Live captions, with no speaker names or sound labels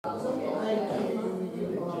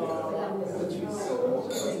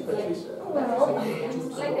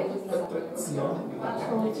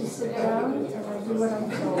just sit down and I do what I'm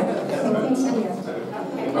told.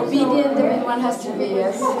 Obedient, I mean, one has to be,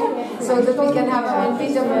 yes. So that we can have a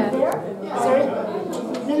bit of a... Sorry?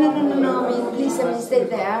 No, I mean, please, I mean, stay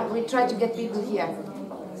there. We try to get people here.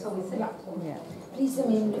 So we say, please, I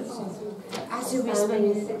mean, as you wish when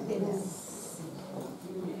you sit there.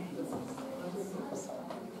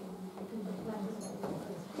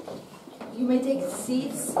 You may take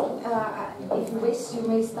seats, if you wish. You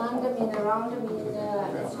may stand, I mean, around, I mean,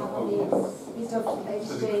 let's have a bit of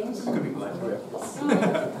exchange.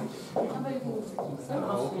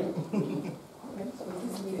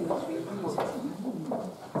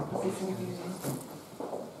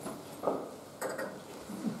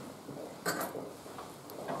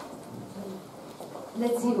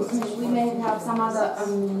 Let's see, we may have some other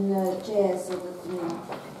chairs so that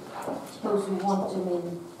those who want to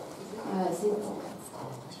sit.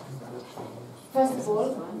 First of all,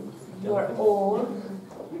 you are all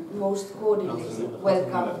most cordially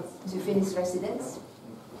welcome to Finnish residents.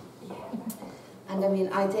 And I mean,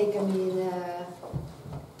 I take, I mean,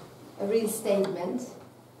 a real statement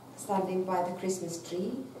standing by the Christmas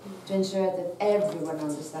tree to ensure that everyone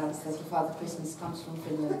understands that the Father Christmas comes from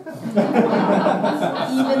Finland.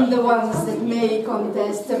 Even the ones that may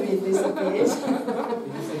contest, I mean, this appears.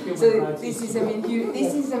 So this is, I mean,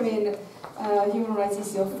 human rights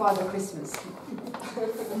issue of Father Christmas.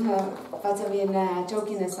 But I mean,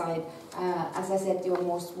 joking aside, as I said, you're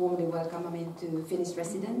most warmly welcome, I mean, to Finnish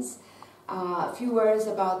residents. A few words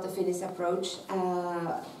about the Finnish approach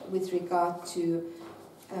with regard to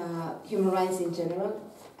human rights in general.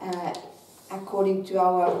 According to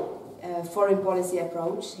our foreign policy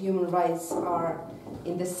approach, human rights are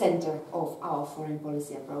in the center of our foreign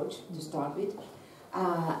policy approach, to start with.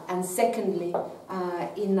 And secondly,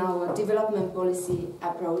 in our development policy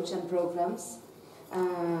approach and programs,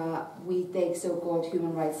 we take so-called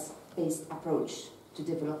human rights-based approach to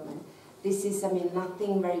development. This is, I mean,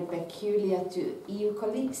 nothing very peculiar to EU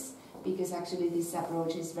colleagues, because actually this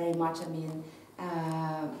approach is very much, I mean,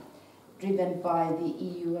 driven by the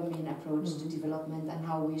EU, I mean, approach to development and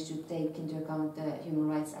how we should take into account the human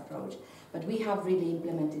rights approach. But we have really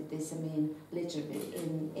implemented this, I mean, literally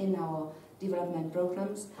in our development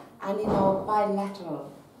programs and in our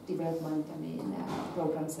bilateral development, I mean,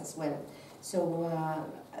 programs as well. So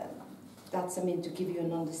that's, I mean, to give you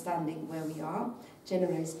an understanding where we are,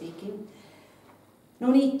 generally speaking.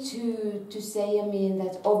 No need to say, I mean,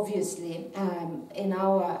 that obviously in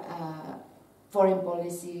our foreign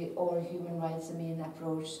policy or human rights, I mean,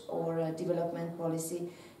 approach or development policy,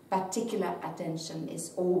 particular attention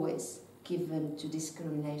is always given to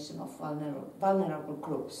discrimination of vulnerable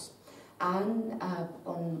groups and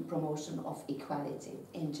on promotion of equality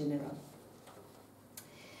in general.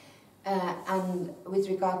 And with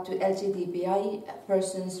regard to LGBTQI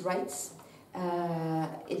persons' rights,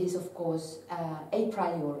 it is of course a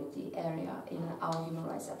priority area in our human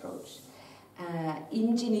rights approach.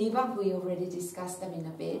 In Geneva, we already discussed them in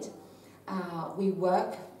a bit. We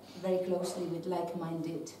work very closely with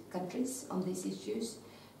like-minded countries on these issues.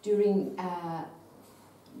 During, I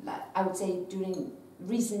would say, during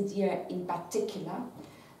recent year in particular,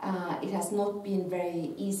 it has not been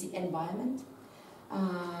very easy environment.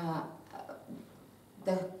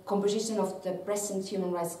 The composition of the present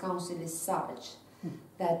Human Rights Council is such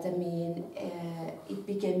that, I mean, it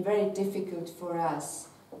became very difficult for us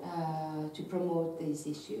to promote these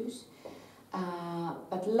issues.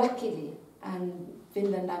 But luckily, and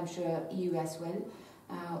Finland, I'm sure EU as well,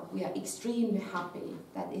 we are extremely happy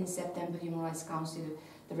that in September Human Rights Council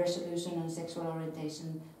the resolution on sexual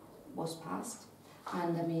orientation was passed.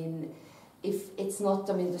 And I mean, if it's not,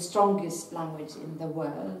 I mean, the strongest language in the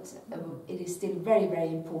world, it is still very, very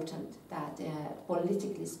important that,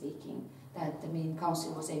 politically speaking, that, I mean,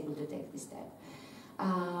 Council was able to take this step.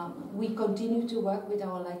 We continue to work with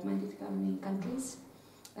our like-minded countries.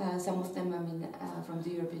 Some of them, I mean, from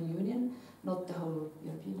the European Union, not the whole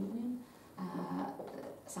European Union.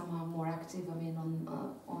 Some are more active, I mean,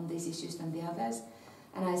 on these issues than the others.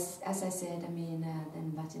 And as I said, I mean,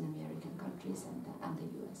 then Latin American countries and the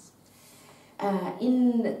US.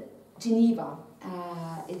 In Geneva,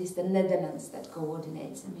 it is the Netherlands that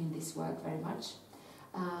coordinates, I mean, this work very much.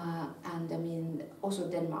 And I mean, also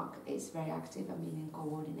Denmark is very active, I mean, in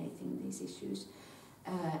coordinating these issues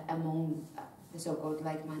among the so-called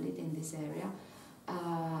like-minded in this area.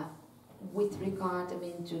 With regard, I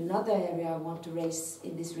mean, to another area I want to raise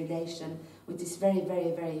in this relation, which is very,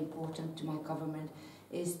 very, very important to my government,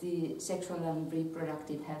 is the sexual and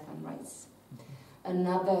reproductive health and rights.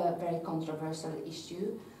 Another very controversial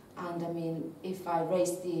issue And I mean, if I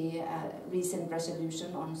raise the recent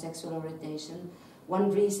resolution on sexual orientation,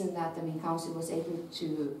 one reason that the Council was able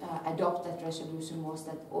to adopt that resolution was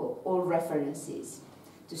that all references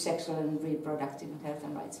to sexual and reproductive health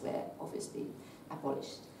and rights were obviously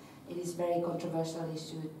abolished. It is a very controversial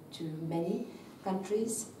issue to many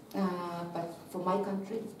countries, but for my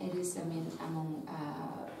country, it is, I mean, among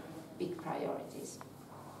big priorities.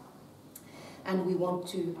 And we want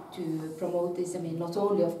to promote this, I mean, not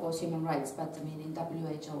only, of course, human rights, but I mean, in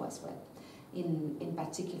WHO as well, in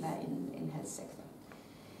particular in health sector.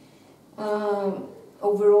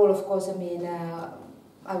 Overall, of course, I mean,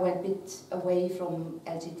 I went a bit away from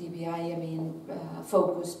LGBTQI, I mean,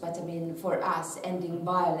 focus, but I mean, for us, ending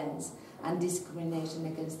violence and discrimination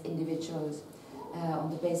against individuals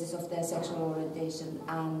on the basis of their sexual orientation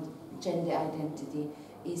and gender identity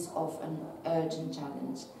is of an urgent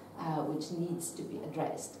challenge, which needs to be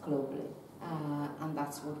addressed globally. And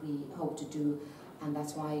that's what we hope to do, and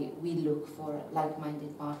that's why we look for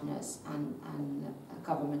like-minded partners and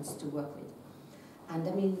governments to work with. And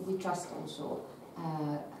I mean, we trust also,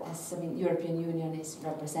 as I mean, European Union is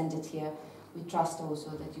represented here, we trust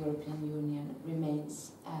also that European Union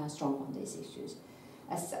remains strong on these issues.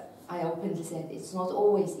 As I openly said, it's not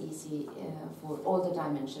always easy for all the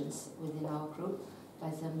dimensions within our group,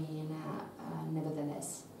 but I mean,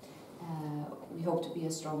 nevertheless, we hope to be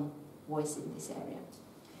a strong voice in this area.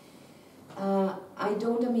 I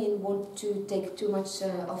don't, I mean, want to take too much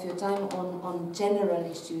of your time on general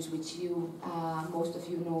issues, which you, most of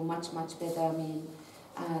you know much better, I mean,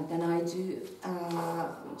 than I do.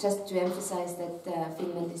 Just to emphasize that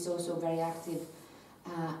Finland is also very active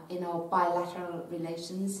in our bilateral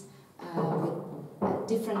relations with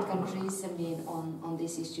different countries, I mean, on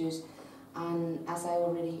these issues. And as I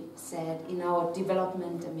already said, in our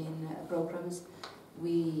development, I mean, programs,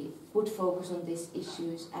 we put focus on these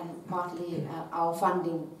issues, and partly our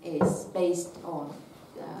funding is based on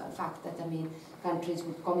the fact that, I mean, countries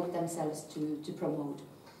would commit themselves to promote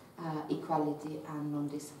equality and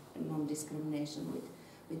non-discrimination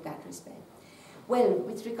with that respect. Well,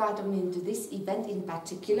 with regard, I mean, to this event in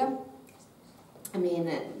particular, I mean,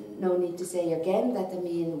 no need to say again that, I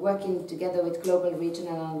mean, working together with global,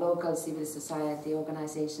 regional and local civil society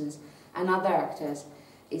organizations and other actors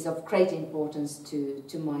is of great importance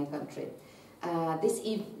to my country. This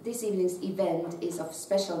evening's event is of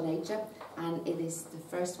special nature, and it is the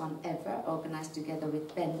first one ever organized together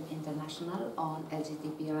with PEN International on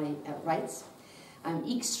LGBTQI rights. I'm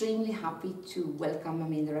extremely happy to welcome, I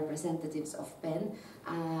mean, the representatives of PEN,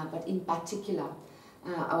 but in particular,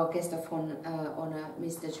 our guest of honor,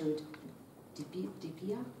 Mr. Jude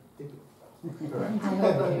Dibia. I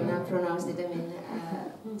hope I pronounced it, I mean,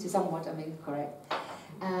 to somewhat, I mean, correct.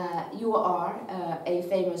 You are a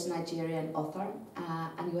famous Nigerian author,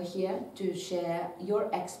 and you are here to share your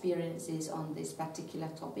experiences on this particular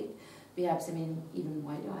topic, perhaps, I mean, even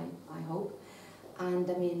wider, I hope. And,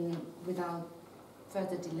 I mean, without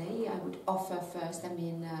further delay, I would offer first, I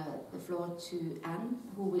mean, the floor to Anne,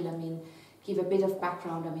 who will, I mean, give a bit of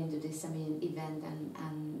background, I mean, to this, I mean, event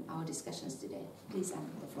and our discussions today. Please, Anne,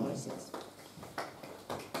 the floor is yours.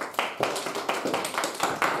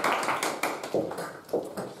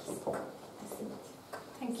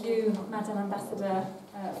 Thank you, Madam Ambassador,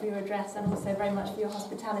 for your address, and also very much for your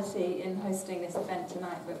hospitality in hosting this event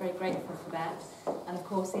tonight. We're very grateful for that, and of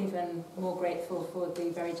course even more grateful for the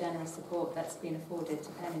very generous support that's been afforded to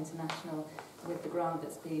PEN International with the grant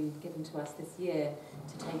that's been given to us this year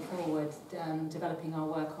to take forward developing our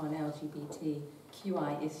work on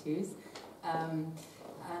LGBTQI issues. And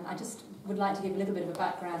I just would like to give a little bit of a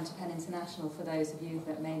background to PEN International for those of you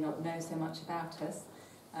that may not know so much about us.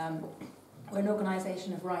 We're an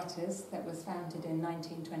organisation of writers that was founded in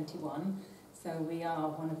 1921, so we are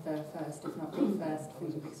one of the first, if not the first,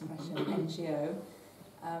 freedom of expression NGO.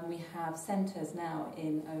 We have centres now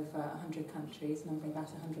in over 100 countries, numbering about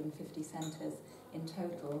 150 centres in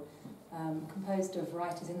total, composed of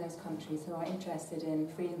writers in those countries who are interested in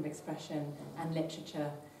freedom of expression and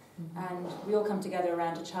literature. And we all come together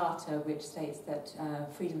around a charter which states that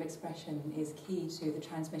freedom of expression is key to the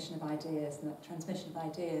transmission of ideas, and that transmission of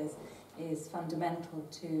ideas is fundamental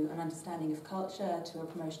to an understanding of culture, to a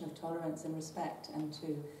promotion of tolerance and respect, and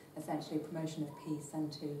to essentially promotion of peace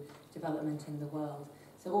and to development in the world.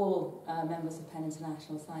 So all members of PEN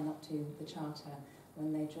International sign up to the charter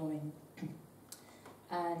when they join.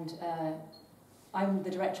 And I'm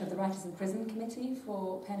the director of the Writers in Prison Committee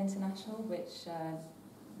for PEN International, which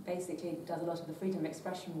basically does a lot of the freedom of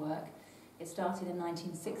expression work. It started in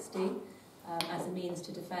 1960 as a means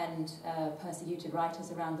to defend persecuted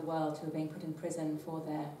writers around the world who are being put in prison for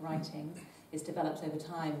their writings. is developed over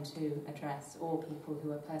time to address all people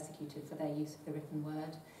who are persecuted for their use of the written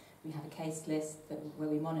word. We have a case list where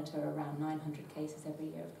we monitor around 900 cases every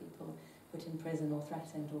year of people put in prison or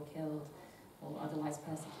threatened or killed or otherwise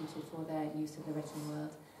persecuted for their use of the written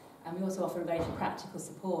word. And we also offer very practical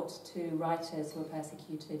support to writers who are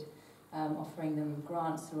persecuted, offering them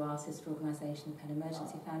grants through our sister organisation, the Pen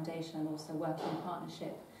Emergency Foundation, and also working in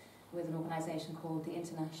partnership with an organisation called the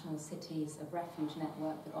International Cities of Refuge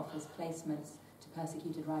Network that offers placements to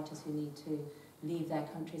persecuted writers who need to leave their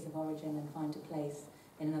countries of origin and find a place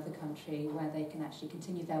in another country where they can actually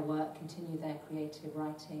continue their work, continue their creative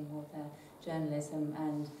writing or their journalism,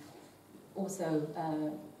 and also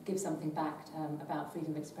give something back about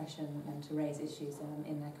freedom of expression and to raise issues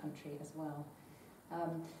in their country as well.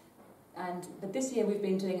 But this year we've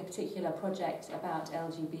been doing a particular project about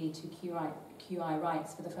LGBTQI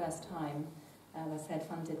rights for the first time, as I said,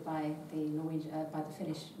 funded by the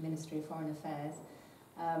Finnish Ministry of Foreign Affairs.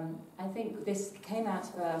 I think this came out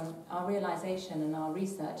of our realisation and our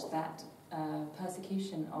research that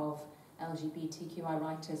persecution of LGBTQI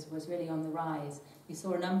writers was really on the rise. We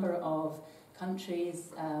saw a number of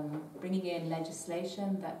countries bringing in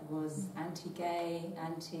legislation that was anti-gay,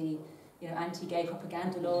 anti-gay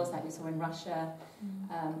propaganda laws like we saw in Russia,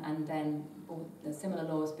 and then the similar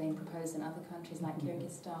laws being proposed in other countries like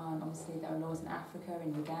Kyrgyzstan. Obviously there are laws in Africa,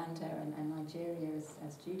 in Uganda and Nigeria,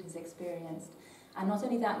 as Jude has experienced. And not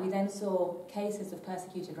only that, we then saw cases of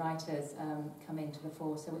persecuted writers come into the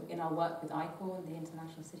fore. So in our work with ICORN, the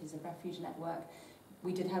International Cities of Refuge Network,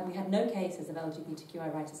 we had no cases of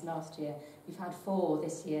LGBTQI writers last year. We've had 4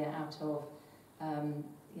 this year out of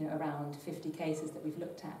around 50 cases that we've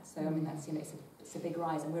looked at. So I mean that's it's a big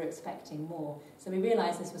rise, and we're expecting more. So we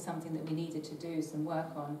realised this was something that we needed to do some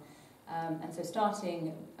work on. And so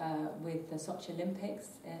starting with the Sochi Olympics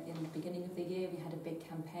in the beginning of the year, we had a big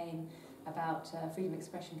campaign about freedom of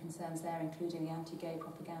expression concerns there, including the anti-gay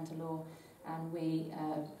propaganda law. And we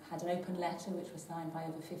had an open letter which was signed by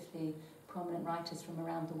over 50 prominent writers from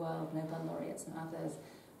around the world, Nobel laureates and others,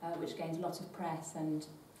 which gained a lot of press, and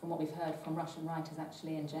from what we've heard from Russian writers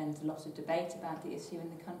actually engendered a lot of debate about the issue in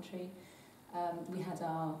the country. We had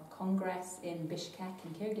our congress in Bishkek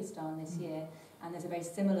in Kyrgyzstan this year, and there's a very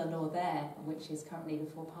similar law there which is currently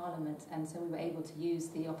before Parliament, and so we were able to use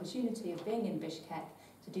the opportunity of being in Bishkek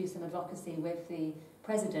to do some advocacy with the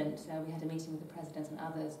President. We had a meeting with the President and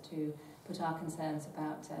others to put our concerns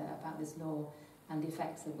about this law and the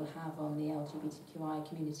effects it will have on the LGBTQI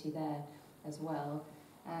community there as well.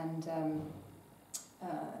 And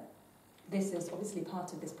this is obviously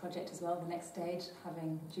part of this project as well, the next stage,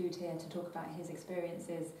 having Jude here to talk about his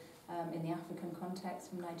experiences in the African context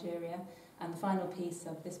from Nigeria. And the final piece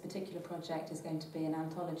of this particular project is going to be an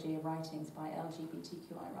anthology of writings by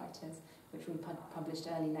LGBTQI writers, which will be published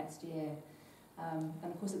early next year. And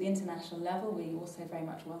of course at the international level we also very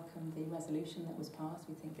much welcome the resolution that was passed.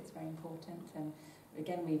 We think it's very important, and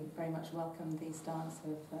again we very much welcome the stance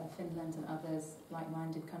of Finland and others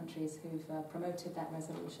like-minded countries who've promoted that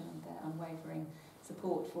resolution and their unwavering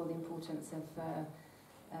support for the importance of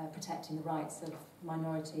protecting the rights of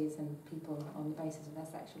minorities and people on the basis of their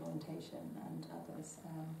sexual orientation and others.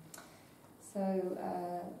 So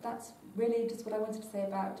that's really just what I wanted to say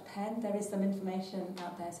about PEN. There is some information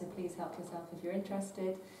out there, so please help yourself if you're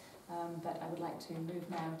interested. But I would like to move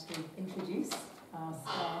now to introduce our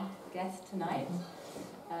star guest tonight.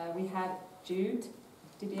 We have Jude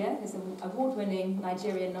Dibia, who's an award-winning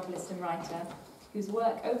Nigerian novelist and writer whose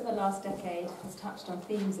work over the last decade has touched on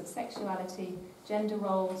themes of sexuality, gender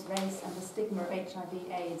roles, race and the stigma of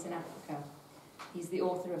HIV/AIDS in Africa. He's the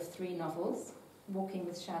author of 3 novels, Walking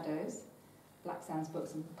with Shadows, Black Sands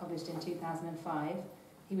Books, published in 2005.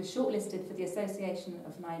 He was shortlisted for the Association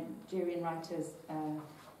of Nigerian Writers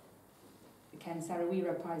Ken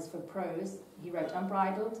Saro-Wiwa Prize for Prose. He wrote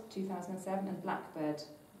Unbridled, 2007, and Blackbird,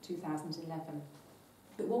 2011.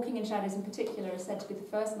 But Walking in Shadows in particular is said to be the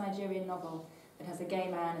first Nigerian novel that has a gay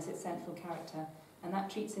man as its central character, and that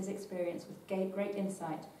treats his experience with great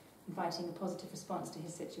insight, inviting a positive response to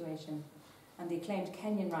his situation. And the acclaimed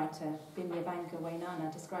Kenyan writer, Binyavanga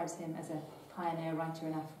Wainaina, describes him as a pioneer writer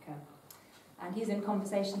in Africa. And he's in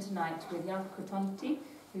conversation tonight with Jarkko Tontti,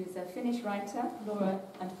 who's a Finnish writer, laureate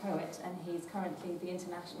and poet, and he's currently the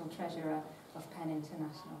international treasurer of PEN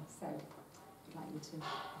International. So I'd like you to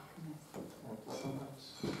welcome us. Thank you so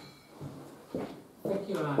much. Thank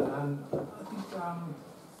you, Anne. And I think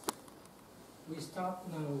we start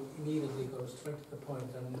now immediately, go straight to the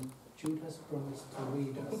point, and Jude has promised to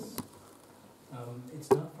read us. It's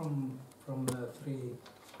not from the 3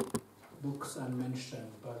 books I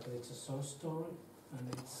mentioned, but it's a short story, and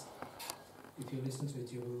it's, if you listen to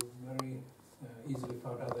it, you will very easily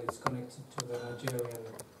found out that it's connected to the Nigerian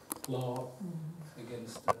law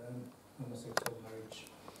against homosexual marriage,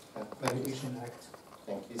 Prohibition Act.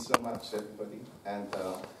 Thank you so much, everybody. And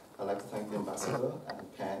I'd like to thank the ambassador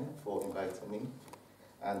and Ken for inviting me.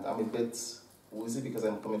 And I'm a bit woozy because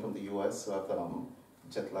I'm coming from the US, so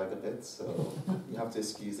I've jet lagged a bit. So you have to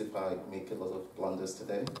excuse if I make a lot of blunders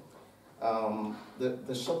today.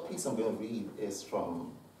 The short piece I'm going to read is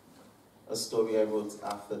from a story I wrote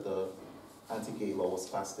after the anti-gay law was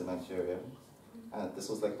passed in Nigeria. And this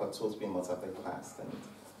was like about 2 or 3 months after it passed. And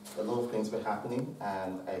a lot of things were happening,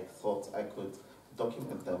 and I thought I could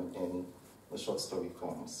document them in a short story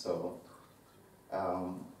form. So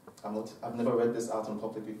I've never read this out in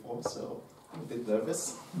public before, so I'm a bit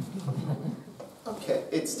nervous. Okay,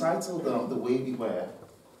 it's titled The Way We Were.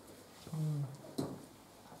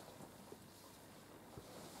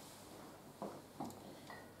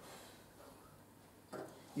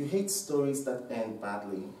 You hate stories that end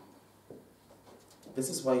badly. This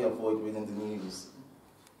is why you avoid reading the news.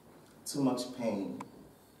 Too much pain,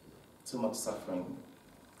 too much suffering,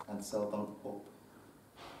 and seldom hope.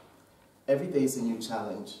 Every day is a new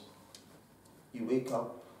challenge. You wake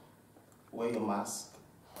up, wear your mask,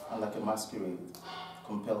 and like a masquerade,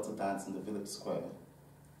 compelled to dance in the village square.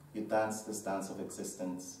 You dance this dance of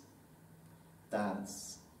existence.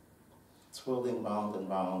 Dance, twirling round and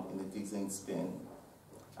round in a dizzying spin,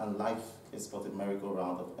 and life is but a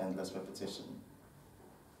merry-go-round of endless repetition.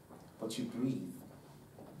 But you breathe,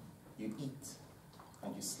 you eat,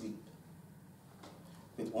 and you sleep,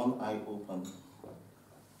 with one eye open,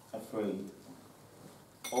 afraid,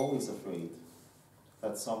 always afraid,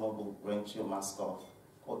 that someone will wrench your mask off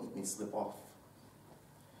or it may slip off,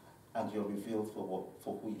 and you're revealed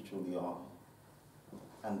for who you truly are.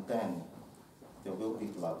 And then there will be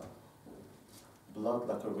blood. Blood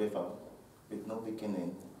like a river with no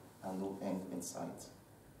beginning and no end in sight.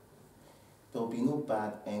 There will be no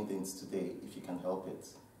bad endings today if you can help it.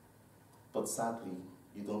 But sadly,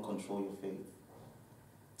 you don't control your fate.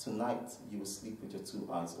 Tonight, you will sleep with your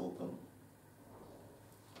 2 eyes open.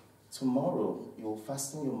 Tomorrow, you will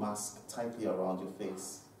fasten your mask tightly around your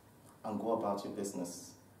face and go about your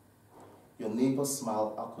business. Your neighbors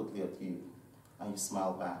smile awkwardly at you, and you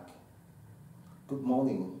smile back. Good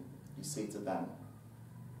morning, you say to them.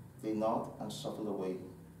 They nod and shuffle away.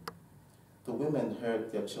 The women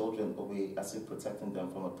herd their children away as if protecting them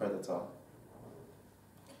from a predator.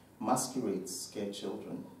 Masquerades scare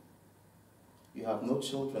children. You have no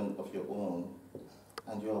children of your own,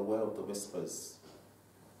 and you are aware of the whispers.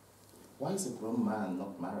 Why is a grown man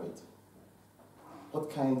not married? What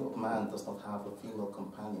kind of man does not have a female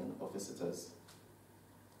companion or visitors?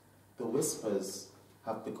 The whispers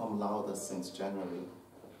have become louder since January.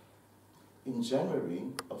 In January,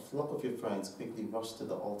 a flock of your friends quickly rushed to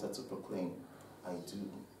the altar to proclaim, I do.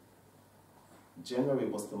 January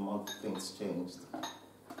was the month things changed.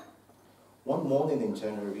 One morning in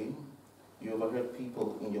January, you overheard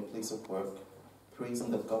people in your place of work praising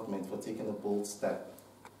the government for taking a bold step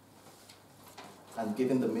and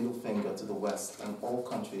giving the middle finger to the West and all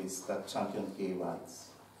countries that champion gay rights.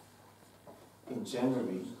 In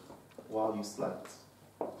January, while you slept,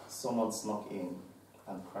 someone snuck in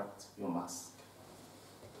and cracked your mask.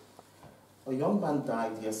 A young man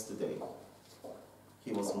died yesterday.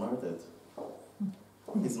 He was murdered.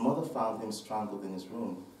 His mother found him strangled in his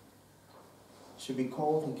room. She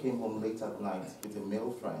recalled he came home late at night with a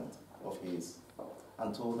male friend of his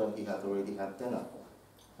and told her he had already had dinner.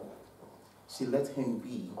 She let him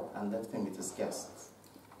be and left him with his guests.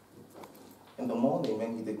 In the morning,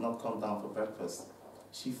 when he did not come down for breakfast,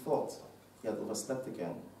 she thought he had overslept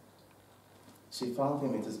again. She found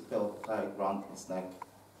him with his belt tied round his neck,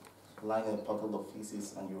 lying in a puddle of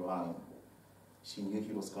feces and urine. She knew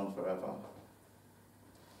he was gone forever.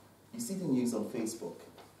 You see the news on Facebook.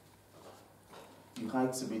 You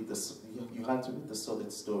hide to read the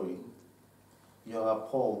solid story. You are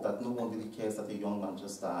appalled that no one really cares that a young man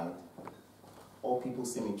just died. All people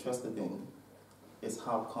seem interested in is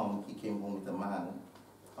how come he came home with a man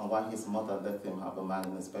and why his mother let him have a man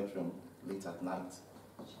in his bedroom late at night.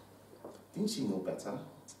 Didn't she know better?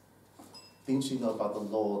 Didn't she know about the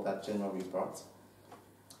law that January brought?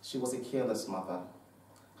 She was a careless mother.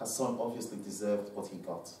 Her son obviously deserved what he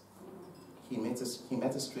got. He met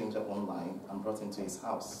a stranger online and brought him to his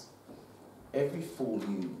house. Every fool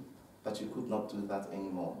knew that you could not do that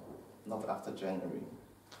anymore, not after January.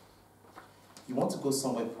 You want to go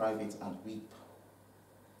somewhere private and weep,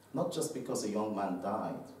 not just because a young man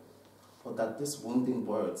died, but that these wounding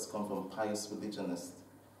words come from pious religionists,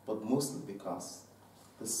 but mostly because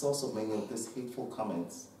the source of many of these hateful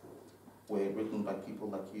comments were written by people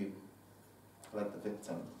like you. like the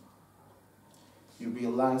victim. You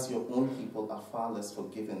realize your own people are far less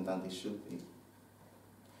forgiving than they should be.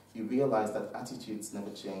 You realize that attitudes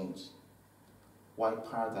never change, why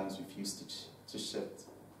paradigms refuse to shift.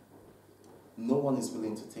 No one is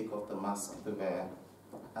willing to take off the mask they wear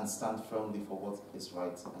and stand firmly for what is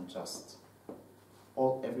right and just.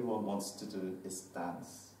 All everyone wants to do is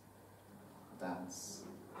dance. Dance.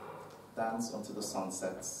 Dance until the sun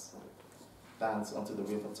sets. Dance until the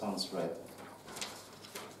river turns red.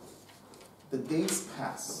 The days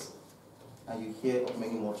pass, and you hear of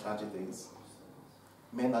many more tragedies.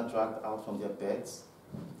 Men are dragged out from their beds,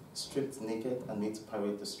 stripped naked and made to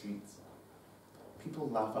parade the streets. People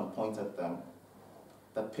laugh and point at them.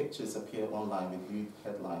 Their pictures appear online with rude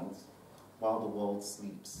headlines, while the world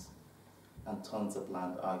sleeps and turns a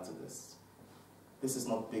blind eye to this. This is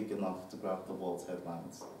not big enough to grab the world's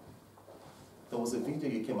headlines. There was a video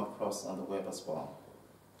you came across on the web as well,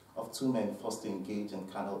 of two men forced to engage in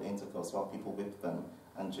carnal intercourse while people whipped them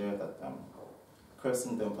and jeered at them,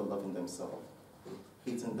 cursing them for loving themselves,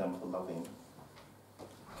 hating them for loving.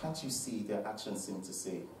 Can't you see their actions seem to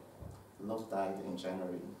say, love died in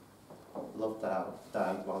January, love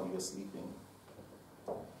died while you were sleeping.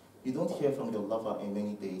 You don't hear from your lover in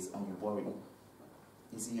many days and you worry.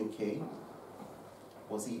 Is he okay?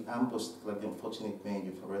 Was he ambushed like the unfortunate men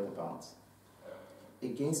you've read about?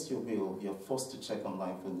 Against your will, you're forced to check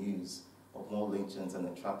online for news of more lynchings and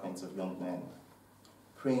entrapments of young men,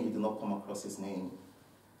 praying you do not come across his name.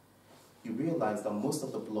 You realize that most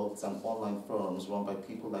of the blogs and online forums run by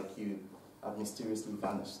people like you have mysteriously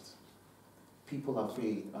vanished. People are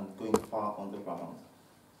afraid and going far underground.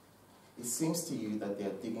 It seems to you that they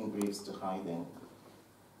are digging graves to hide in.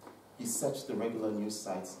 You search the regular news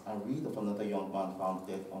sites and read of another young man found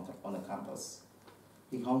dead on a campus.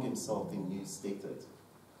 He hung himself, the news stated.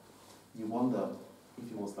 You wonder if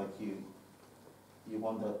he was like you. You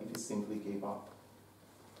wonder if he simply gave up.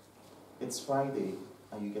 It's Friday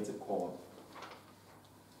and you get a call.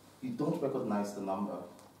 You don't recognize the number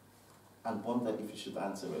and wonder if you should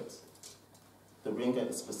answer it. The ringer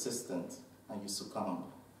is persistent and you succumb.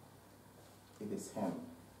 It is him.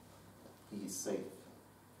 He is safe.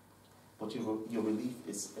 But your relief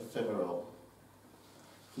is ephemeral.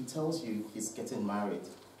 He tells you he's getting married.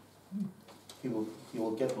 He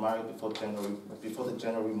will get married before the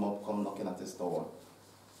January mob come knocking at his door.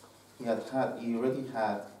 He already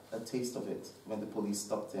had a taste of it when the police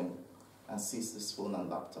stopped him and seized his phone and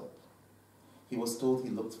laptop. He was told he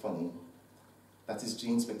looked funny, that his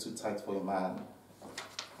jeans were too tight for a man.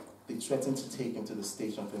 They threatened to take him to the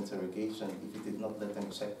station for interrogation if he did not let them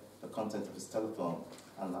check the content of his telephone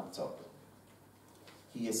and laptop.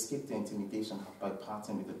 He escaped the intimidation by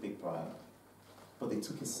parting with a big bribe, but they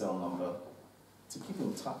took his cell number. To keep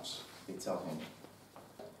in touch, they tell him.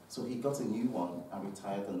 So he got a new one and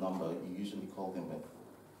retired the number you usually called him with.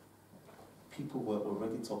 People were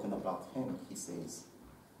already talking about him, he says.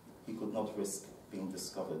 He could not risk being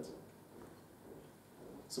discovered.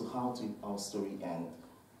 So how did our story end,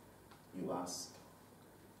 you ask?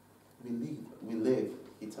 We live,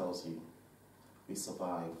 he tells you. We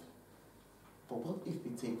survive. But what if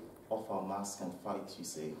we take off our mask and fight, you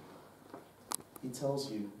say? He tells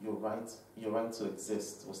you your right to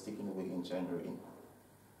exist was taken away in January.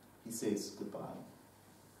 He says goodbye.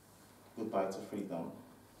 Goodbye to freedom.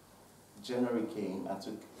 January came and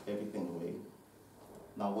took everything away.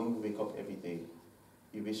 Now when you wake up every day,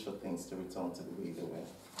 you wish for things to return to the way they were.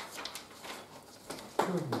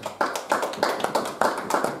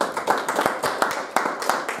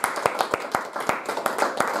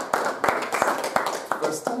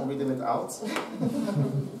 First time reading it out.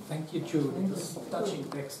 Thank you, Jude. It was touching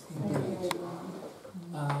text indeed.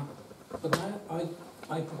 But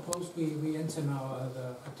I propose we enter now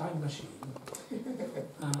a time machine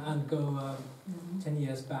and go 10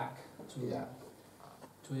 years back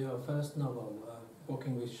to your first novel,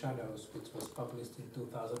 Walking with Shadows, which was published in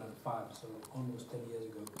 2005, so almost 10 years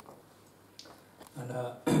ago.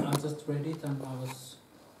 And I just read it and I was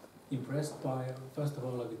impressed by, first of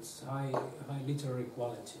all, its high literary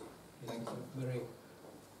quality. It's a very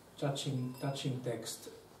touching text.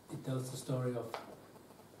 It tells the story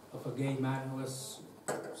of a gay man who was,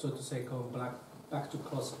 so to say, going back to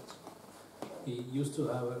closet. He used to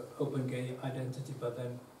have an open gay identity, but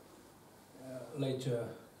then later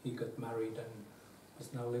he got married and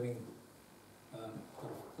is now living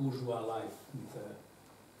sort of bourgeois life with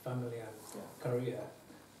a family and career.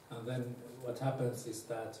 And then what happens is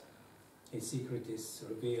that his secret is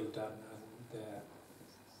revealed and there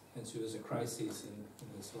ensues a crisis in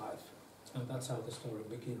his life. And that's how the story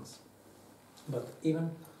begins. But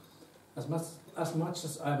even as much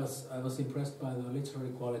as I was impressed by the literary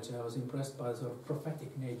quality, I was impressed by the sort of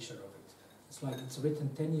prophetic nature of it. It's like it's written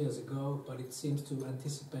 10 years ago, but it seems to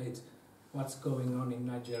anticipate what's going on in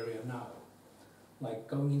Nigeria now. Like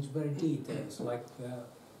going into very details, like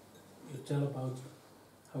you tell about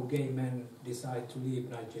how gay men decide to leave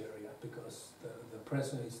Nigeria because the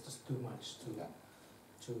pressure is just too much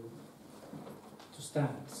to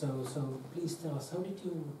stand. So please tell us, how did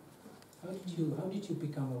you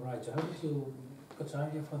become a writer? How did you got an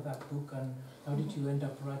idea for that book, and how did you end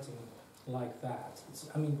up writing like that?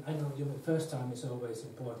 I mean, I know first time is always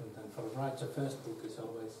important, and for a writer, first book is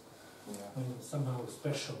always somehow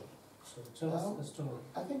special. So tell us the story.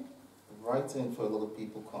 I think writing for a lot of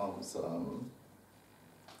people comes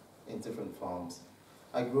in different forms.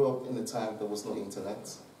 I grew up in a time there was no internet,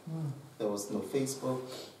 there was no Facebook,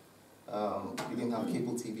 we didn't have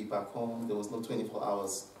cable TV back home, there was no 24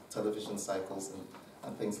 hours television cycles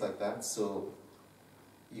and things like that. So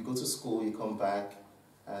you go to school, you come back,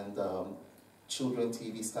 and children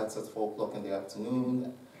TV starts at 4 o'clock in the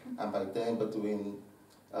afternoon, and by then we're doing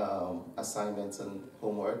assignments and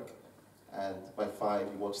homework, and by 5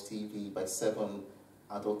 you watch TV, by 7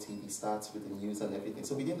 adult TV starts with the news and everything.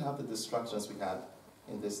 So we didn't have the distractions we had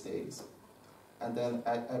in these days. And then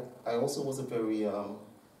I also was a very,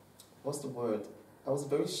 what's the word? I was a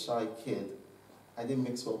very shy kid. I didn't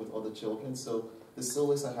mix well with other children, so the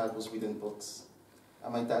solace I had was reading books.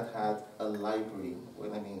 And my dad had a library,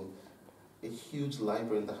 a huge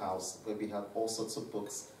library in the house where we had all sorts of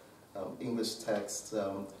books, English texts,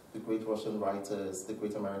 the great Russian writers, the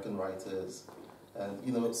great American writers.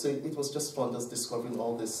 And, so it was just fun just discovering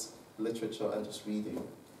all this literature and just reading.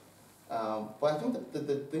 But I think that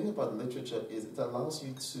the thing about literature is it allows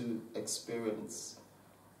you to experience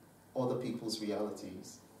other people's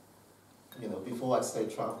realities. Before I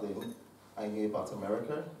started traveling, I knew about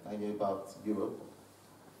America, I knew about Europe,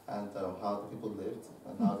 and how the people lived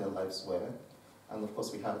and how their lives were. And of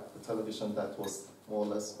course we had the television that was more or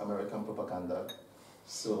less American propaganda.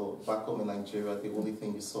 So back home in Nigeria, the only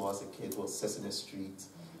thing you saw as a kid was Sesame Street,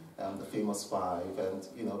 the Famous Five, and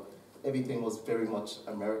everything was very much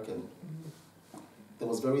American. There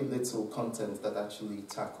was very little content that actually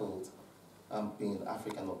tackled being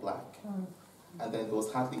African or black. And then there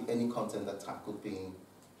was hardly any content that tackled being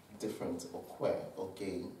different or queer or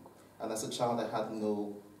gay. And as a child, I had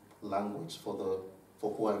no language for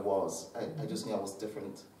who I was. I just knew I was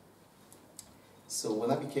different. So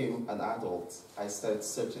when I became an adult, I started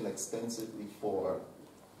searching extensively for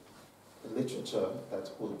literature that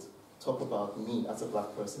would talk about me as a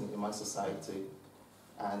black person in my society.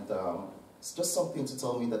 And it's just something to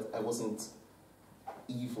tell me that I wasn't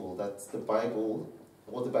evil, that the Bible,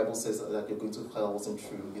 what the Bible says that you're going to hell wasn't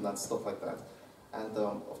true, and stuff like that. And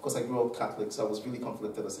of course I grew up Catholic, so I was really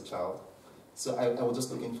conflicted as a child. So I was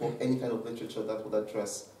just looking for any kind of literature that would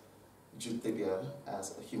address Jude Dibia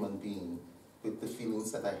as a human being, with the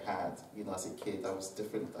feelings that I had, as a kid. I was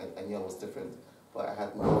different, I knew I was different, but I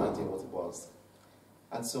had no idea what it was.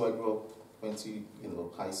 And so I grew up, went to,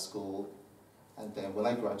 high school, and then when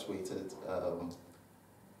I graduated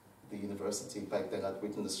the university, back then I'd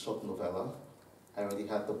written this short novella. I already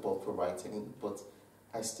had the bug for writing, but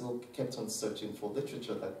I still kept on searching for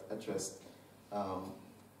literature that addressed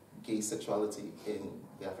gay sexuality in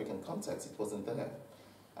the African context. It wasn't there.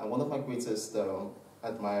 And one of my greatest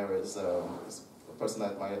admirers, a person I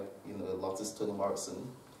admire a lot, is Toni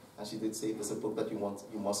Morrison. And she did say, there's a book that you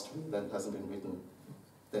must read that hasn't been written,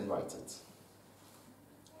 then write it.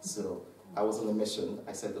 So I was on a mission.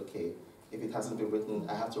 I said, okay, if it hasn't been written,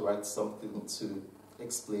 I have to write something to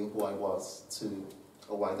explain who I was to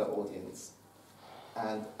a wider audience.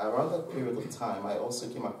 And around that period of time, I also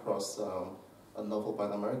came across a novel by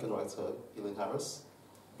an American writer, Elaine Harris,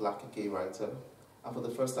 black gay writer. And for the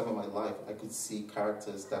first time in my life, I could see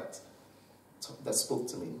characters that spoke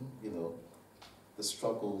to me, the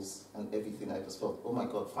struggles and everything. I just felt, oh my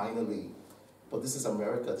God, finally. But this is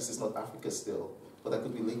America, this is not Africa still. But I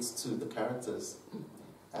could relate to the characters.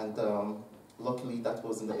 And luckily, that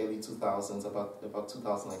was in the early 2000s, about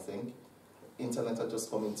 2000, I think. Internet had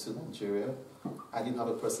just come into Nigeria. I didn't have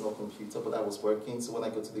a personal computer, but I was working. So when I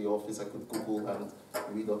go to the office, I could Google and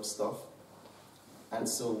read up stuff. And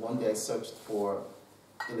so one day I searched for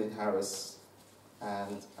Elaine Harris,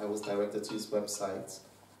 and I was directed to his website.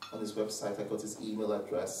 On his website, I got his email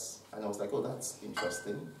address, and I was like, oh, that's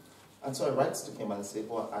interesting. And so I write to him and say,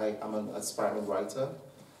 well, I am an aspiring writer,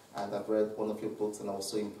 and I've read one of your books, and I was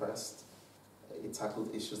so impressed. It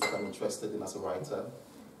tackled issues that I'm interested in as a writer,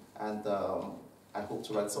 and I hope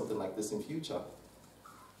to write something like this in future.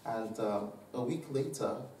 And a week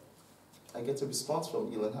later, I get a response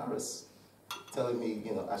from Elon Harris telling me,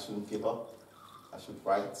 you know, I shouldn't give up, I should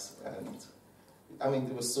write, and I mean,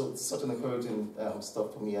 it was such an encouraging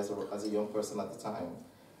stuff for me as a young person at the time.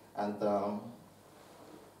 And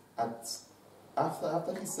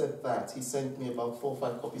after he said that, he sent me about 4 or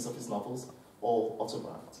 5 copies of his novels, all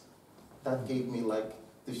autographed. That gave me like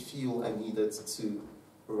the fuel I needed to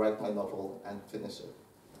write my novel and finish it.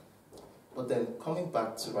 But then coming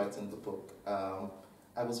back to writing the book,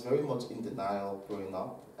 I was very much in denial growing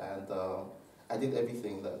up, and I did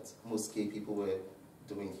everything that most gay people were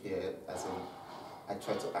doing here, as in I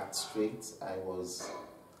tried to act straight. I was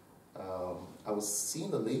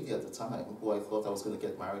seeing a lady at the time who I thought I was going to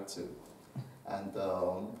get married to, and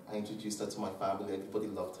I introduced her to my family. Everybody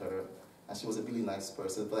loved her, and she was a really nice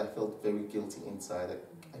person, but I felt very guilty inside.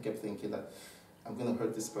 I kept thinking that I'm going to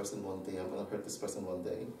hurt this person one day, I'm going to hurt this person one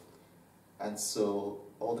day. And so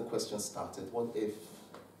all the questions started. What if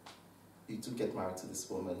you do get married to this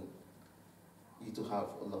woman, you do have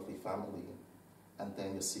a lovely family, and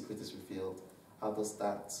then your secret is revealed? How does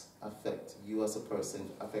that affect you as a person,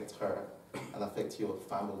 affect her, and affect your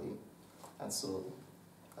family? And so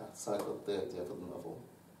that's how I got the idea for the novel.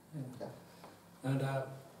 Yeah. And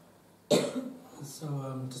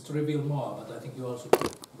so just to reveal more, but I think you also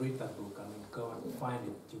could read that book and go and find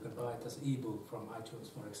it. You can buy it as an ebook from iTunes,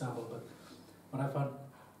 for example. But what I found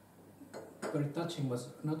very touching was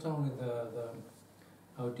not only the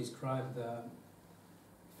how it described the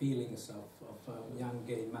feelings of a young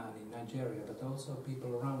gay man in Nigeria, but also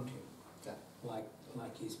people around him, Yeah.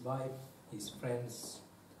 like his wife, his friends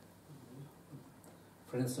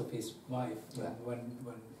of his wife. Yeah. When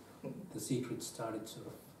the secret started sort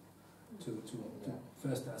of to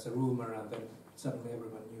first as a rumor, and then suddenly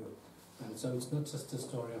everyone knew. And so it's not just a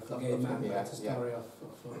story of a gay man, but it's a story of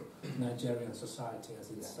Nigerian society as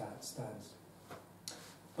it stands.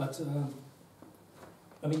 But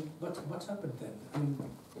I mean, what happened then? I mean,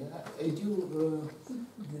 did you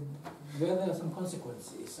were there some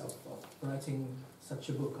consequences of writing such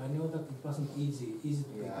a book? I know that it wasn't easy to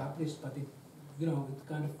be published, but it, you know, it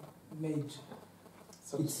kind of made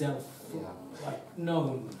itself like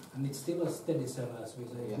known, and it's still a steady seller, as we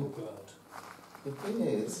say, book world. The thing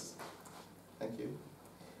is, thank you.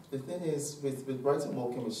 The thing is, with writing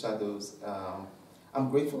Walking with Shadows, I'm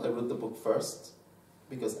grateful I wrote the book first,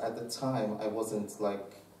 because at the time I wasn't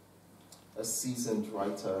like a seasoned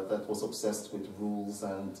writer that was obsessed with rules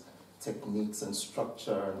and techniques and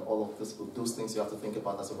structure and all of those things you have to think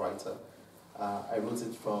about as a writer. I wrote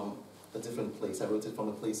it from a different place. I wrote it from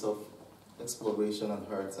a place of exploration and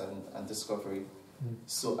hurt and discovery.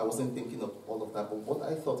 So I wasn't thinking of all of that, but what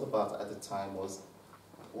I thought about at the time was,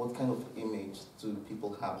 what kind of image do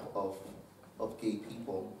people have of gay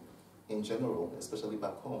people in general, especially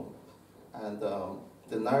back home? And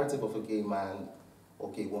the narrative of a gay man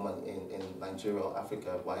or gay woman in Nigeria or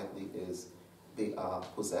Africa widely is they are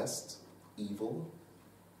possessed, evil,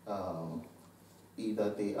 either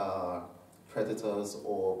they are predators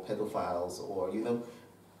or pedophiles, or, you know,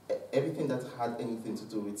 everything that had anything to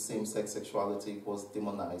do with same-sex sexuality was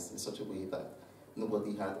demonized in such a way that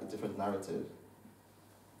nobody had a different narrative.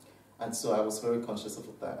 And so I was very conscious of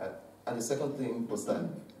that. And the second thing was that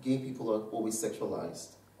gay people are always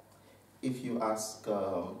sexualized. If you ask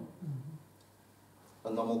a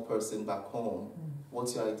normal person back home,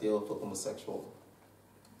 what's your idea of a homosexual?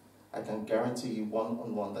 I can guarantee you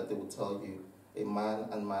one-on-one that they will tell you a man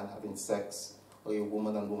and man having sex, or a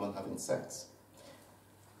woman and woman having sex.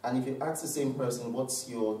 And if you ask the same person, what's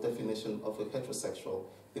your definition of a heterosexual,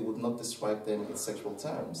 they would not describe them in sexual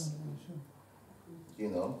terms. You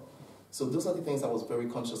know? So those are the things I was very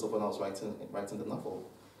conscious of when I was writing the novel.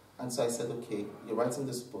 And so I said, okay, you're writing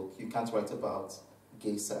this book, you can't write about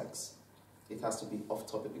gay sex. It has to be off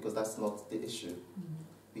topic, because that's not the issue.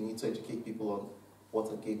 We need to educate people on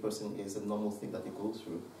what a gay person is, a normal thing that they go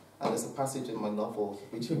through. And there's a passage in my novel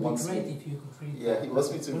which he wants me... It would be great if you could read Yeah, he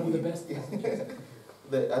wants me to one read. of the best passages.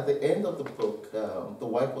 At the end of the book, the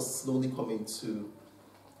wife was slowly coming to,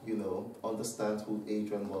 you know, understand who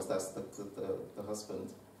Adrian was. That's the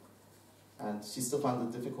husband. And she still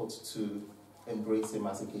found it difficult to embrace him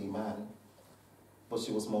as a gay man, but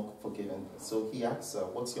she was more forgiving. So he asks her,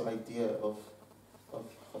 what's your idea of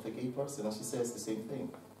a gay person? And she says the same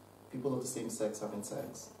thing. People of the same sex having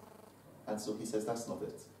sex. And so he says, that's not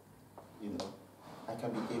it. You know, I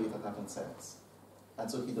can be gay without having sex. And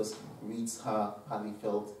so he just reads her how he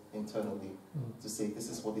felt internally to say, this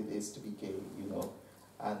is what it is to be gay, you know.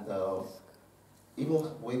 And even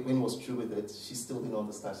when he was through with it, she still didn't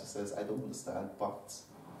understand. She says, I don't understand, but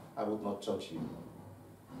I would not judge you.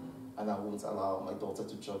 And I won't allow my daughter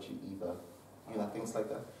to judge you either. You know, things like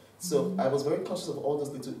that. So I was very conscious of all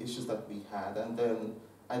those little issues that we had, and then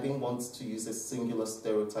I didn't want to use a singular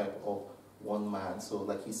stereotype of one man. So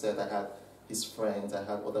like he said, I had his friends, I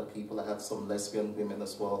had other people, I had some lesbian women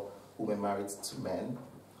as well who were married to men,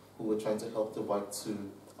 who were trying to help the white to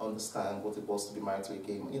understand what it was to be married to a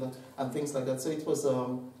gay man, you know, and things like that. So it was,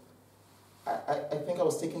 I think I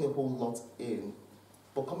was taking a whole lot in.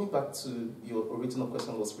 But coming back to your original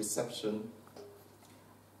question was reception.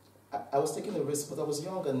 I was taking a risk, but I was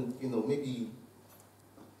young and, you know, maybe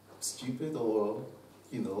stupid or,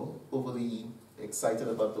 you know, overly excited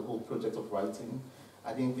about the whole project of writing.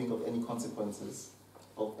 I didn't think of any consequences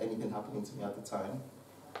of anything happening to me at the time.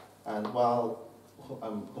 And while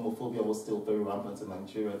homophobia was still very rampant in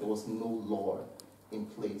Nigeria, there was no law in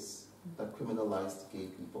place that criminalized gay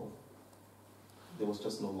people. There was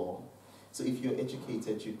just no law. So if you're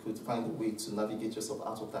educated, you could find a way to navigate yourself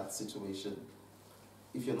out of that situation.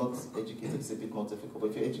 If you're not educated, it's a bit more difficult. But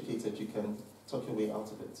if you're educated, you can talk your way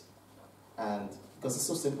out of it. And because it's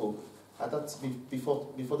so simple, at that,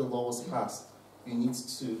 before the law was passed, you need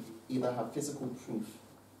to either have physical proof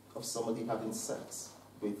of somebody having sex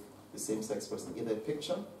with the same-sex person, either a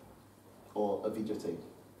picture or a videotape,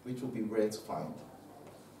 which will be rare to find.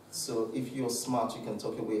 So if you're smart, you can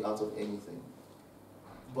talk your way out of anything.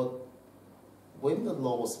 But when the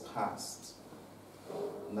law was passed,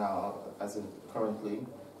 now, as in currently,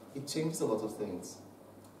 it changes a lot of things.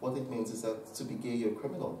 What it means is that to be gay, you're a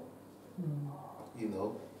criminal. You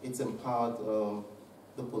know, it's empowered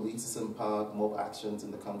the police, it's empowered mob actions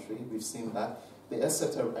in the country. We've seen that. The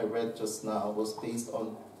excerpt I read just now was based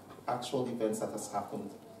on actual events that has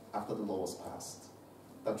happened after the law was passed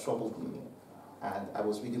that troubled me. And I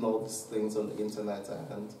was reading all these things on the internet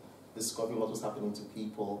and discovering what was happening to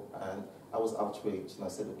people, and I was outraged. And I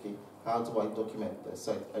said, okay, how do I document this?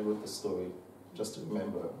 So I wrote this story just to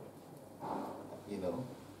remember, you know.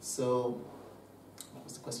 So, what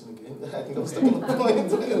was the question again? I think I was talking about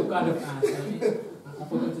the You kind of answered. I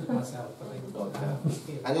forgot it myself, but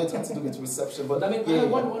I know it had to do with reception, but I mean, yeah, I have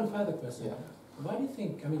one further question. Yeah. Why do you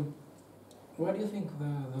think? I mean, why do you think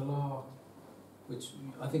the law, which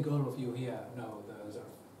I think all of you here know,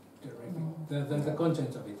 the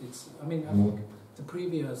content of it? It's. I mean, I think the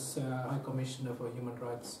previous High Commissioner for Human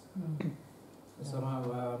Rights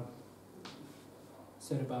somehow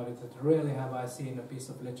said about it that rarely have I seen a piece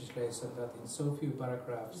of legislation that in so few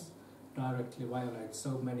paragraphs directly violates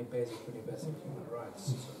so many basic universal human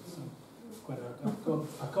rights. So it's quite an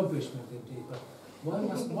accomplishment indeed. But why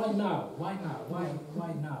now? Why now?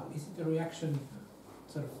 Why now? Is it a reaction,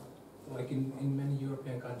 sort of like in many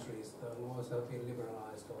European countries, the laws have been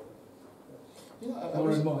liberalized or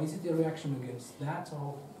more and more? Is it a reaction against that,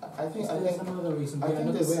 or I think some other reason we are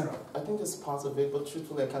not aware of? I think there's part of it, but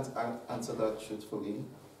truthfully, I can't answer that truthfully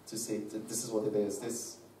to say that this is what it is.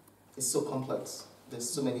 This is so complex. There's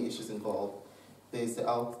so many issues involved. There's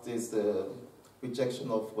the rejection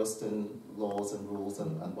of Western laws and rules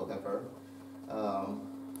and whatever.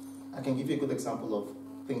 I can give you a good example of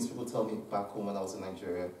things people tell me back home when I was in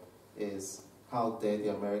Nigeria, is how dare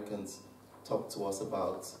the Americans talk to us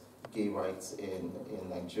about gay rights in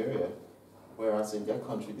Nigeria, whereas in their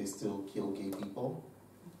country they still kill gay people.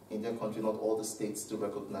 In their country, not all the states do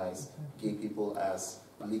recognize gay people as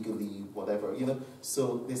legally whatever, you know.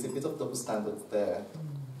 So there's a bit of double standard there,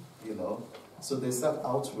 you know. So there's that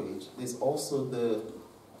outrage. There's also the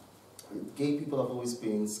gay people have always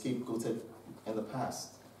been scapegoated in the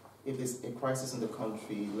past. If there's a crisis in the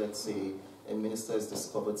country, let's say a minister is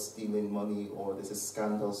discovered stealing money or there's a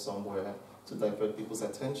scandal somewhere to divert people's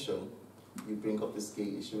attention, you bring up this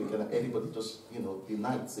gay issue again and everybody just, you know,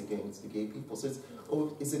 unites against the gay people. So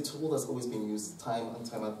it's a tool that's always been used time and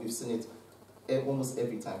time out. We've seen it almost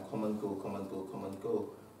every time, come and go, come and go, come and go.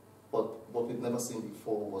 But what we've never seen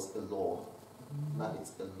before was a law. Now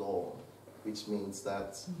it's a law, which means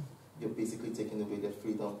that you're basically taking away their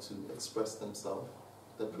freedom to express themselves,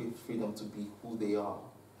 their freedom to be who they are,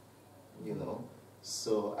 you know.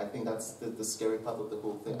 So I think that's the scary part of the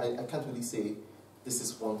whole thing. I can't really say this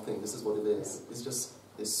is one thing, this is what it is. It's just,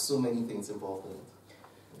 there's so many things involved in it.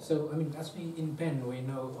 So, I mean, as we in PEN, we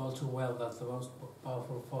know all too well that the most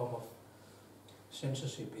powerful form of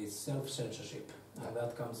censorship is self-censorship, and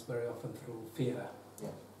that comes very often through fear. Yeah.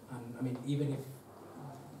 And I mean, even if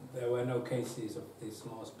there were no cases of these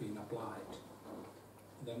laws being applied,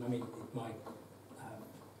 then I mean, it might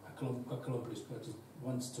have accomplished what it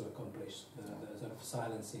wants to accomplish, the sort of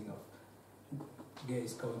silencing of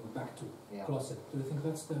gays going back to closet. Do you think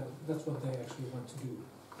that's what they actually want to do?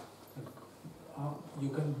 You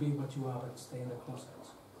can be what you are, but stay in the closet.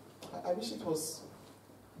 I wish it was.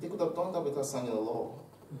 They could have done that without signing a law.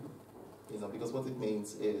 You know, because what it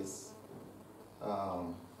means is,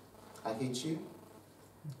 I hate you.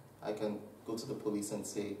 I can go to the police and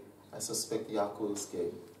say, I suspect Jarkko is gay.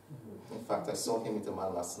 In fact, I saw him with a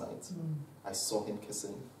man last night. I saw him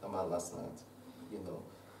kissing a man last night. You know,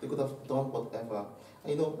 they could have done whatever.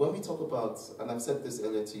 And you know, when we talk about, and I've said this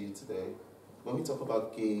earlier to you today, when we talk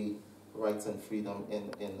about gay rights and freedom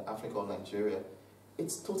in Africa or Nigeria,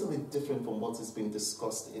 it's totally different from what is being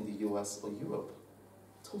discussed in the US or Europe.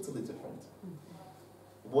 Totally different.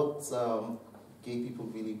 What gay people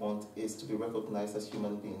really want is to be recognized as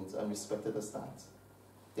human beings and respected as that.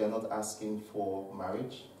 They are not asking for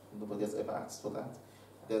marriage. Nobody has ever asked for that.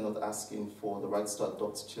 They're not asking for the rights to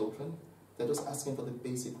adopt children. They're just asking for the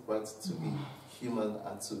basic rights to be human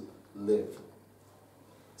and to live.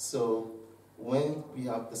 So when we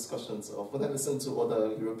have discussions of, when I listen to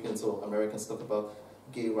other Europeans or Americans talk about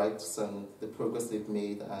gay rights and the progress they've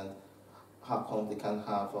made and how come they can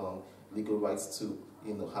have legal rights to,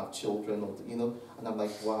 you know, have children, or, you know, and I'm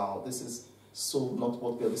like, wow, this is so not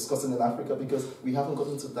what we are discussing in Africa, because we haven't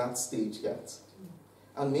gotten to that stage yet.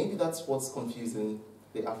 And maybe that's what's confusing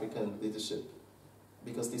the African leadership,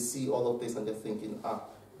 because they see all of this and they're thinking,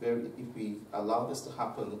 if we allow this to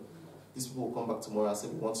happen, these people will come back tomorrow and say,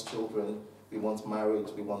 we want children, we want marriage,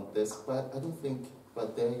 we want this. But I don't think we're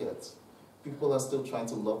there yet. People are still trying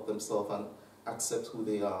to love themselves and accept who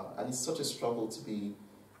they are. And it's such a struggle to be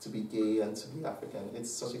gay and to be African.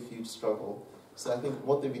 It's such a huge struggle. So I think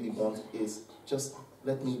what they really want is just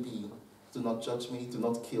let me be. Do not judge me, do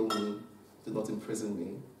not kill me, do not imprison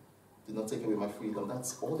me, do not take away my freedom.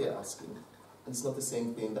 That's all they're asking. And it's not the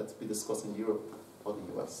same thing that we discuss in Europe or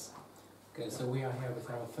the US. Okay, so we are here with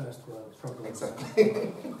our first world problems.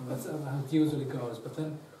 Exactly. That's how it usually goes. But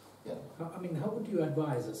then, yeah. I mean, how would you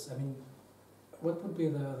advise us? I mean, what would be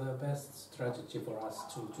the best strategy for us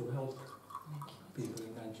to help people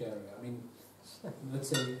in Nigeria? I mean, let's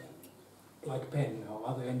say, like PEN or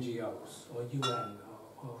other NGOs or UN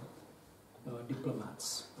or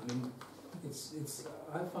diplomats. I mean,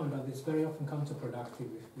 I found that it's very often counterproductive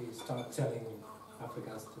if we start telling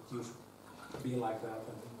Africans that you should be like that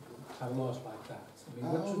and have laws like that. I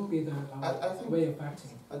mean, what should be the way of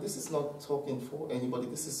acting? This is not talking for anybody,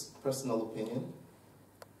 this is personal opinion.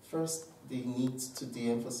 First, they need to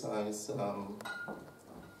de-emphasize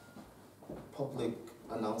public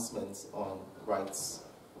announcements on rights.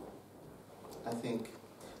 I think,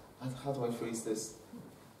 how do I phrase this?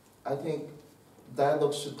 I think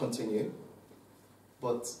dialogue should continue,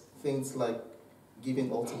 but things like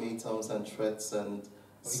giving ultimatums and threats and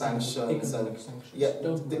sanctions and yeah,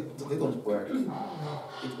 they don't work.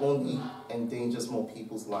 It only endangers more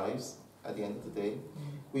people's lives at the end of the day.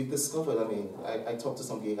 We've discovered, I mean, I talked to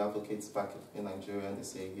some gay advocates back in Nigeria, and they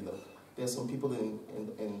say, you know, there's some people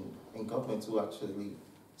in government who actually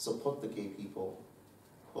support the gay people.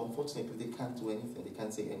 But unfortunately, they can't do anything, they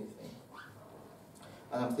can't say anything.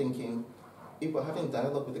 And I'm thinking, if we're having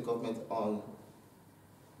dialogue with the government on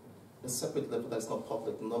a separate level that's not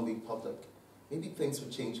public, non-big public, maybe things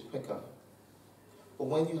would change quicker. But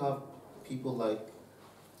when you have people like,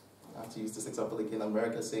 I have to use this example again,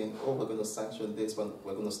 America saying, oh, we're going to sanction this, we're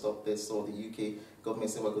going to stop this, or the UK government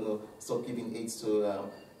saying we're going to stop giving aid to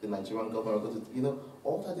the Nigerian government, we're going to, you know,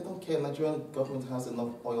 all that, they don't care. Nigerian government has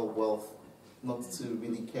enough oil wealth not to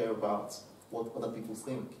really care about what other people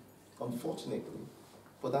think, unfortunately.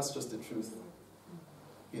 But that's just the truth.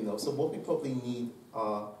 You know, so what we probably need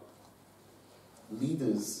are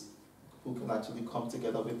leaders who can actually come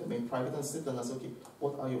together with them in private and sit down and say, okay,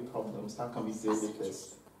 what are your problems? How can we deal with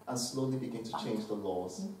this? And slowly begin to change the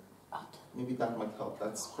laws. Maybe that might help.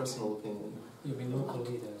 That's personal opinion. You mean local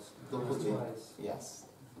leaders? Local leaders, yes.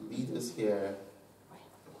 Leaders here,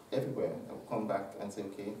 everywhere, will come back and say,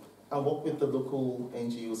 okay, and work with the local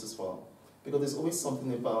NGOs as well. Because there's always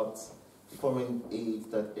something about foreign aid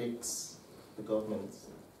that aches the government.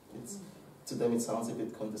 To them it sounds a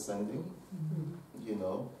bit condescending, you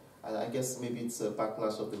know. And I guess maybe it's a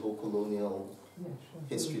backlash of the whole colonial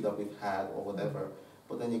history that we've had or whatever.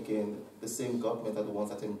 But then again, the same government are the ones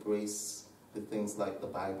that embrace the things like the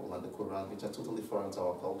Bible and the Quran, which are totally foreign to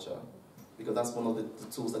our culture. Because that's one of the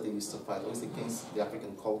tools that they used to fight. It's against the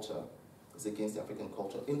African culture. It's against the African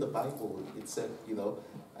culture. In the Bible, it said, you know,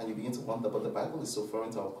 and you begin to wonder, but the Bible is so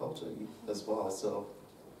foreign to our culture as well. So,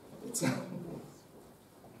 it's yeah.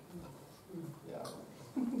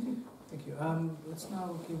 Thank you. Let's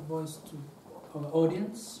now give voice to our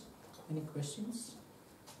audience. Any questions?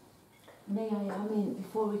 May I mean,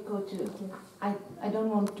 before we go to, I don't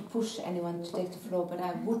want to push anyone to take the floor, but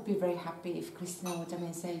I would be very happy if Christina would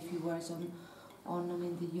say a few words on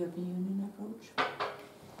the European Union approach.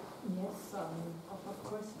 Yes, of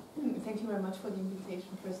course. Thank you very much for the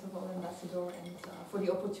invitation, first of all, Ambassador, and for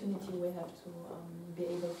the opportunity we have to be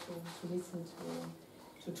able to listen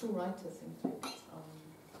to two writers, in fact,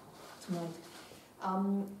 tonight.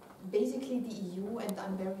 Basically, the EU, and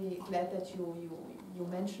I'm very glad that you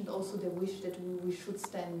mentioned also the wish that we should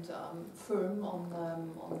stand firm on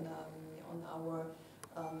our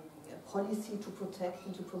policy to protect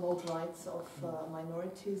and to promote rights of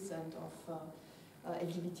minorities and of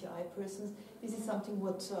LGBTI persons. This is something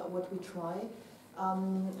what we try.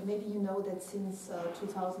 Maybe you know that since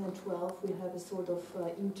 2012 we have a sort of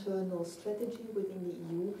internal strategy within the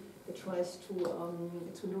EU that tries to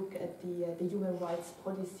look at the human rights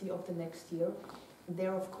policy of the next year.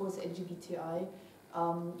 There, of course, LGBTI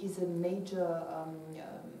is a major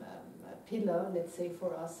pillar, let's say,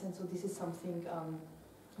 for us, and so this is something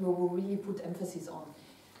where we really put emphasis on.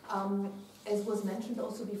 As was mentioned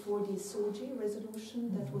also before, the SOGI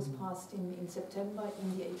resolution that was passed in September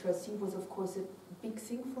in the HRC was, of course, a big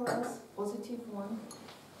thing for us, positive one.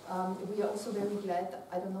 We are also very glad,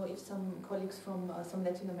 I don't know if some colleagues from some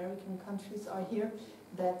Latin American countries are here,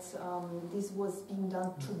 that this was being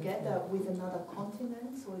done together with another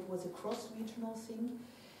continent, so it was a cross-regional thing.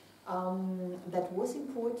 That was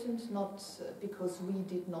important, not because we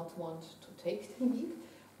did not want to take the lead,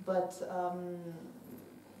 but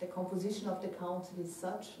the composition of the council is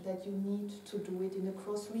such that you need to do it in a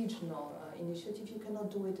cross-regional initiative. You cannot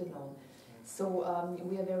do it alone. So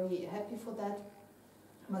we are very happy for that.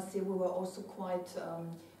 I must say we were also quite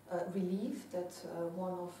relieved that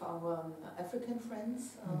one of our African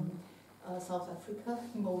friends, South Africa,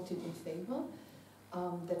 voted in favor.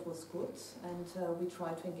 That was good, and we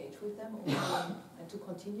try to engage with them and to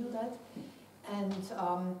continue that. And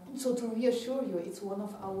so to reassure you, it's one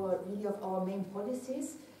of our main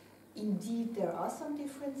policies. Indeed, there are some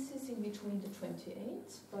differences in between the 28,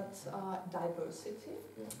 but diversity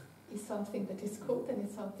is something that is good, and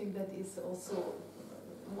it's something that is also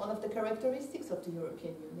one of the characteristics of the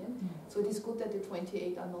European Union. So it is good that the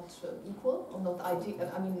 28 are not equal, or not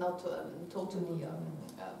not totally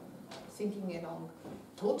thinking along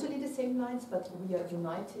totally the same lines, but we are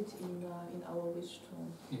united in our wish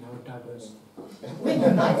to... In our diversity. We're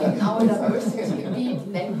united in our diversity, be it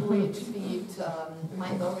language, be it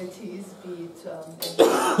minorities, be it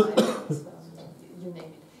you name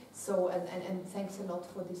it. So, and thanks a lot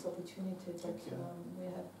for this opportunity that we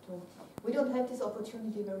have to... We don't have this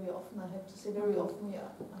opportunity very often, I have to say. Very often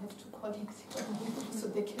I have two colleagues here, so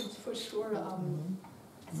they can for sure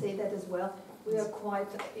say that as well. We are quite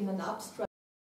in an abstract